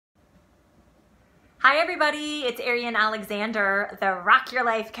Hi everybody, it's Arriane Alexander, the Rock Your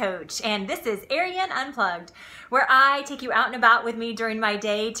Life Coach, and this is Arriane Unplugged, where I take you out and about with me during my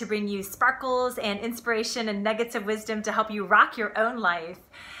day to bring you sparkles and inspiration and nuggets of wisdom to help you rock your own life.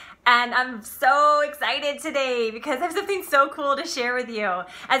 And I'm so excited today because I have something so cool to share with you.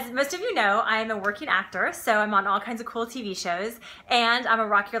 As most of you know, I'm a working actor, so I'm on all kinds of cool TV shows, and I'm a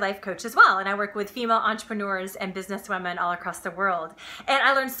Rock Your Life coach as well, and I work with female entrepreneurs and businesswomen all across the world. And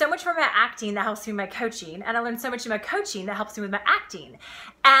I learned so much from my acting that helps me with my coaching, and I learned so much in my coaching that helps me with my acting.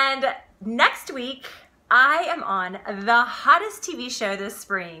 And next week, I am on the hottest TV show this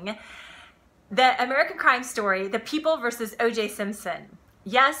spring, the American crime story, The People versus O.J. Simpson.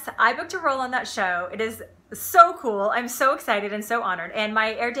 Yes, I booked a role on that show. It is so cool. I'm so excited and so honored. And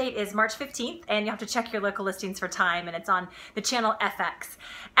my air date is March 15th, and you have to check your local listings for time, and it's on the channel FX.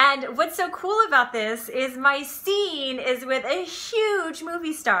 And what's so cool about this is my scene is with a huge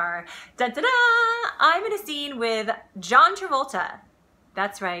movie star. Dun-da-da! I'm in a scene with John Travolta.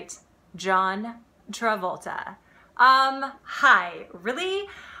 That's right, John Travolta. Hi, really?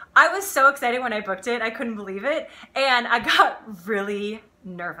 I was so excited when I booked it. I couldn't believe it. And I got really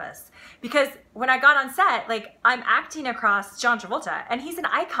nervous because when I got on set, like, I'm acting across John Travolta, and he's an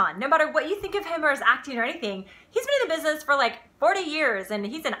icon. No matter what you think of him or his acting or anything, he's been in the business for like 40 years and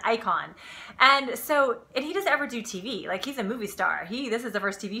he's an icon. And he doesn't ever do TV. Like, he's a movie star. This is the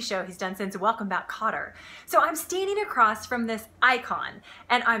first TV show he's done since Welcome Back, Kotter. So I'm standing across from this icon,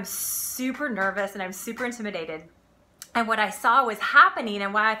 and I'm super nervous and I'm super intimidated. And what I saw was happening,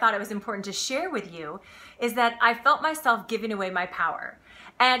 and why I thought it was important to share with you, is that I felt myself giving away my power.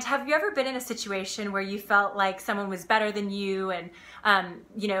 And have you ever been in a situation where you felt like someone was better than you and,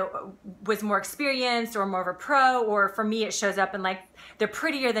 was more experienced or more of a pro? Or for me, it shows up in like, they're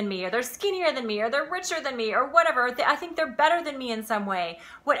prettier than me, or they're skinnier than me, or they're richer than me, or whatever. I think they're better than me in some way.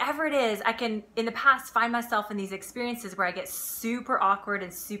 Whatever it is, I can, in the past, find myself in these experiences where I get super awkward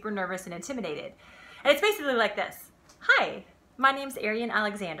and super nervous and intimidated. And it's basically like this. Hi, my name's Arriane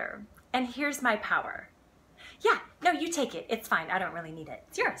Alexander, and here's my power. Yeah, no, you take it. It's fine. I don't really need it.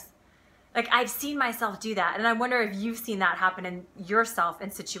 It's yours. Like, I've seen myself do that, and I wonder if you've seen that happen in yourself in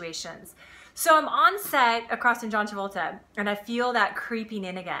situations. So I'm on set across from John Travolta, and I feel that creeping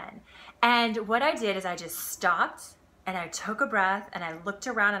in again. And what I did is I just stopped, and I took a breath, and I looked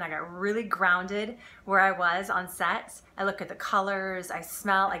around, and I got really grounded where I was on set. I look at the colors, I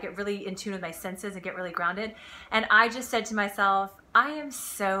smell, I get really in tune with my senses and get really grounded. And I just said to myself, I am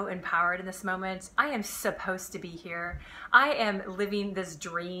so empowered in this moment. I am supposed to be here. I am living this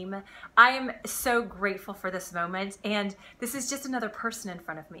dream. I am so grateful for this moment. And this is just another person in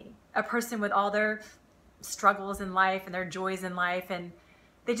front of me, a person with all their struggles in life and their joys in life. And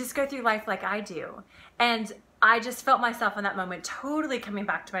they just go through life like I do. And I just felt myself in that moment totally coming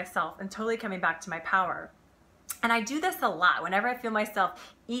back to myself and totally coming back to my power. And I do this a lot. Whenever I feel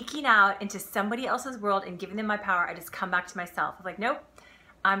myself eking out into somebody else's world and giving them my power, I just come back to myself. I'm like, nope,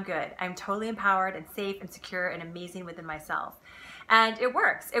 I'm good. I'm totally empowered and safe and secure and amazing within myself. And it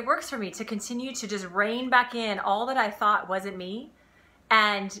works. It works for me to continue to just rein back in all that I thought wasn't me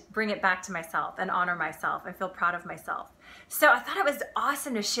and bring it back to myself and honor myself and feel proud of myself. So I thought it was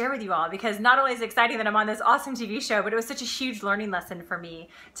awesome to share with you all, because not only is it exciting that I'm on this awesome TV show, but it was such a huge learning lesson for me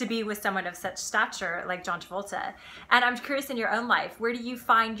to be with someone of such stature like John Travolta. And I'm curious, in your own life, where do you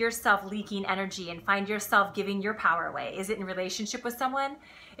find yourself leaking energy and find yourself giving your power away? Is it in relationship with someone?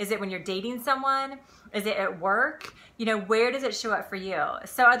 Is it when you're dating someone? Is it at work? You know, where does it show up for you?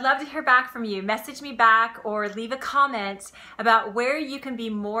 So I'd love to hear back from you. Message me back or leave a comment about where you can be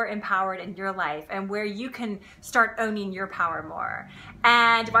more empowered in your life and where you can start owning your power more.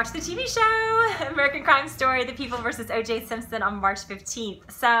 And watch the TV show, American Crime Story, The People versus O.J. Simpson, on March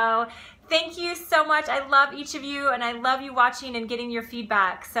 15th. So thank you so much. I love each of you, and I love you watching and getting your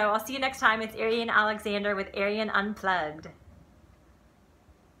feedback. So I'll see you next time. It's Arriane Alexander with Arriane Unplugged.